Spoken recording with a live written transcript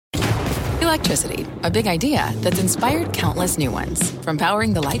Electricity, a big idea that's inspired countless new ones. From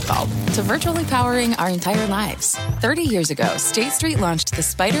powering the light bulb to virtually powering our entire lives. 30 years ago, State Street launched the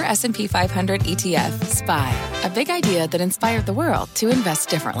Spider S&P 500 ETF, SPY. A big idea that inspired the world to invest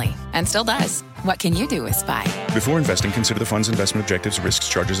differently. And still does. What can you do with SPY? Before investing, consider the fund's investment objectives, risks,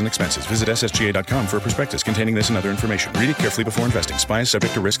 charges, and expenses. Visit ssga.com for a prospectus containing this and other information. Read it carefully before investing. SPY is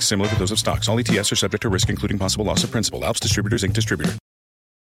subject to risks similar to those of stocks. All ETFs are subject to risk, including possible loss of principal. Alps Distributors, Inc. distributor.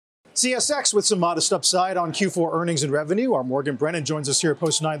 CSX with some modest upside on Q4 earnings and revenue. Our Morgan Brennan joins us here at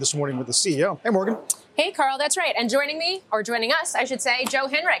Post 9 this morning with the CEO. Hey, Morgan. Hey, Carl, that's right. And joining us, I should say, Joe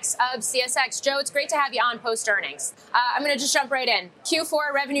Hinrichs of CSX. Joe, it's great to have you on post earnings. I'm going to just jump right in.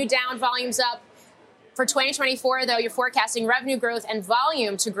 Q4 revenue down, volumes up. For 2024, though, you're forecasting revenue growth and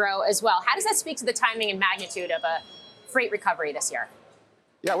volume to grow as well. How does that speak to the timing and magnitude of a freight recovery this year?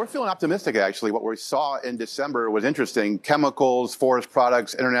 Yeah, we're feeling optimistic, actually. What we saw in December was interesting. Chemicals, forest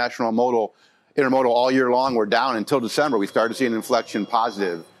products, intermodal all year long were down until December. We started seeing inflection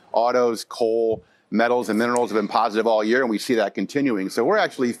positive. Autos, coal, metals, and minerals have been positive all year, and we see that continuing. So we're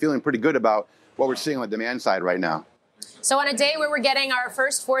actually feeling pretty good about what we're seeing on the demand side right now. So on a day where we're getting our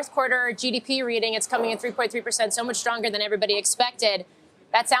first fourth quarter GDP reading, it's coming in 3.3%, so much stronger than everybody expected.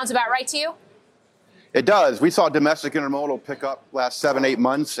 That sounds about right to you? It does. We saw domestic intermodal pick up last 7-8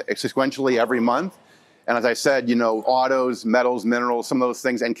 months, sequentially every month. And as I said, autos, metals, minerals, some of those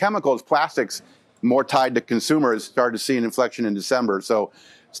things, and chemicals, plastics, more tied to consumers, started to see an inflection in December. So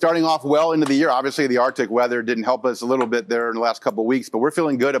starting off well into the year, obviously the Arctic weather didn't help us a little bit there in the last couple of weeks, but we're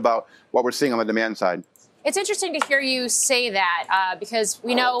feeling good about what we're seeing on the demand side. It's interesting to hear you say that because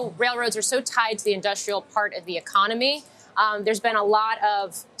we know railroads are so tied to the industrial part of the economy. There's been a lot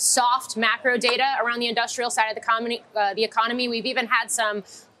of soft macro data around the industrial side of the economy. We've even had some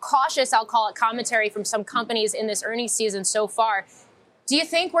cautious, I'll call it, commentary from some companies in this earnings season so far. Do you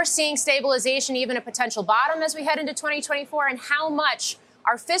think we're seeing stabilization, even a potential bottom as we head into 2024? And how much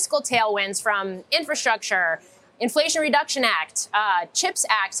are fiscal tailwinds from infrastructure, Inflation Reduction Act, CHIPS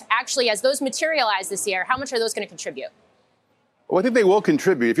Act, actually, as those materialize this year, how much are those going to contribute? Well, I think they will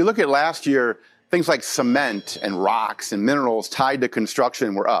contribute. If you look at last year, things like cement and rocks and minerals tied to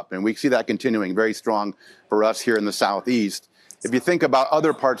construction were up, and we see that continuing very strong for us here in the Southeast. If you think about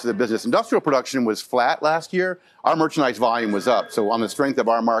other parts of the business, industrial production was flat last year. Our merchandise volume was up. So on the strength of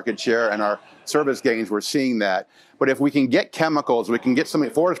our market share and our service gains, we're seeing that. But if we can get chemicals, we can get some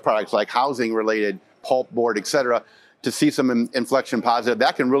forest products like housing-related, pulp, board, et cetera, to see some inflection positive,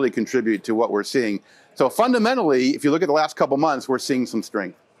 that can really contribute to what we're seeing. So fundamentally, if you look at the last couple months, we're seeing some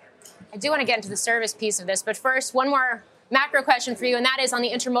strength. I do want to get into the service piece of this, but first, one more macro question for you, and that is on the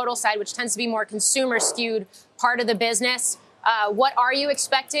intermodal side, which tends to be more consumer-skewed part of the business. What are you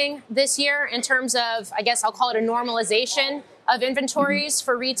expecting this year in terms of, I guess I'll call it a normalization of inventories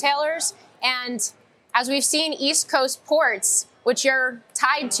for retailers? And as we've seen East Coast ports, which you're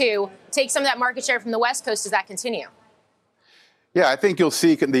tied to, take some of that market share from the West Coast, does that continue? Yeah, I think you'll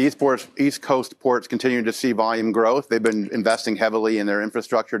see the East Coast ports continuing to see volume growth. They've been investing heavily in their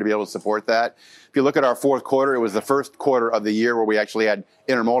infrastructure to be able to support that. If you look at our fourth quarter, it was the first quarter of the year where we actually had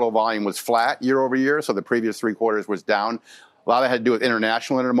intermodal volume was flat year over year. So the previous 3 quarters was down. A lot of that had to do with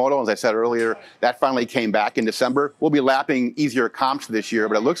international intermodal. As I said earlier, that finally came back in December. We'll be lapping easier comps this year,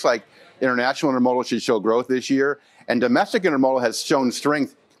 but it looks like international intermodal should show growth this year. And domestic intermodal has shown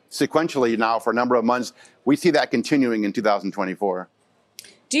strength sequentially now for a number of months. We see that continuing in 2024.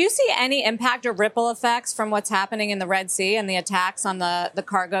 Do you see any impact or ripple effects from what's happening in the Red Sea and the attacks on the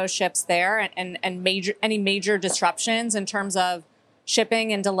cargo ships there and any major disruptions in terms of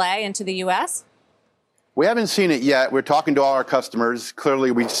shipping and delay into the U.S.? We haven't seen it yet. We're talking to all our customers.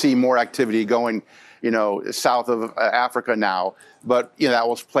 Clearly, we see more activity going, south of Africa now. But that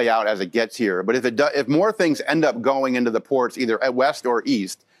will play out as it gets here. But if more things end up going into the ports, either at west or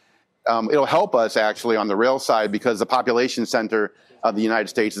east, it'll help us actually on the rail side because the population center of the United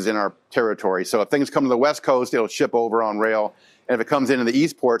States is in our territory. So if things come to the West Coast, it'll ship over on rail. And if it comes into the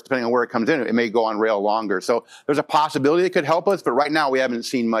East ports, depending on where it comes in, it may go on rail longer. So there's a possibility it could help us, but right now we haven't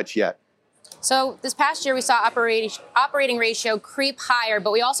seen much yet. So this past year, we saw operating ratio creep higher,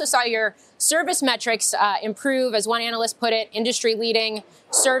 but we also saw your service metrics improve, as one analyst put it, industry-leading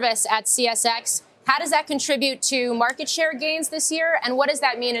service at CSX. How does that contribute to market share gains this year, and what does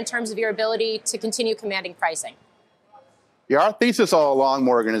that mean in terms of your ability to continue commanding pricing? Yeah, our thesis all along,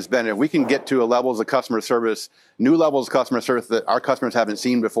 Morgan, has been if we can get to a levels of customer service new levels of customer service that our customers haven't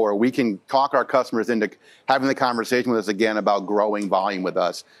seen before. We can talk our customers into having the conversation with us again about growing volume with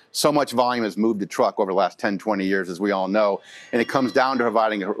us. So much volume has moved to truck over the last 10, 20 years, as we all know. And it comes down to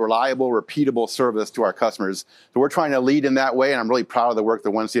providing a reliable, repeatable service to our customers. So we're trying to lead in that way, and I'm really proud of the work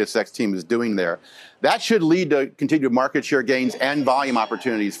the One CSX team is doing there. That should lead to continued market share gains and volume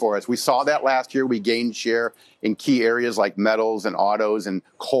opportunities for us. We saw that last year. We gained share in key areas like metals and autos and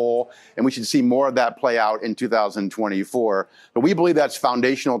coal, and we should see more of that play out in 2024. But we believe that's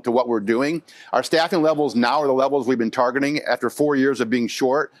foundational to what we're doing. Our staffing levels now are the levels we've been targeting after 4 years of being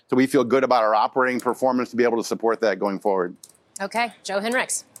short, so we feel good about our operating performance to be able to support that going forward. Okay, Joe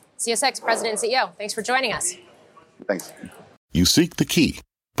Hinrichs, CSX President and CEO. Thanks for joining us. Thanks. You seek the key,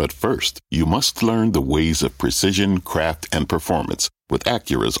 but first, you must learn the ways of precision, craft, and performance with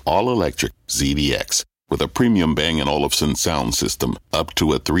Acura's all-electric ZDX. With a premium Bang & Olufsen sound system up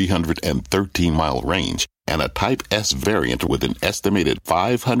to a 313-mile range and a Type S variant with an estimated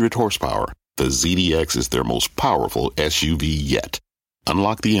 500 horsepower, the ZDX is their most powerful SUV yet.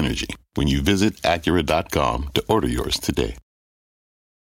 Unlock the energy when you visit Acura.com to order yours today.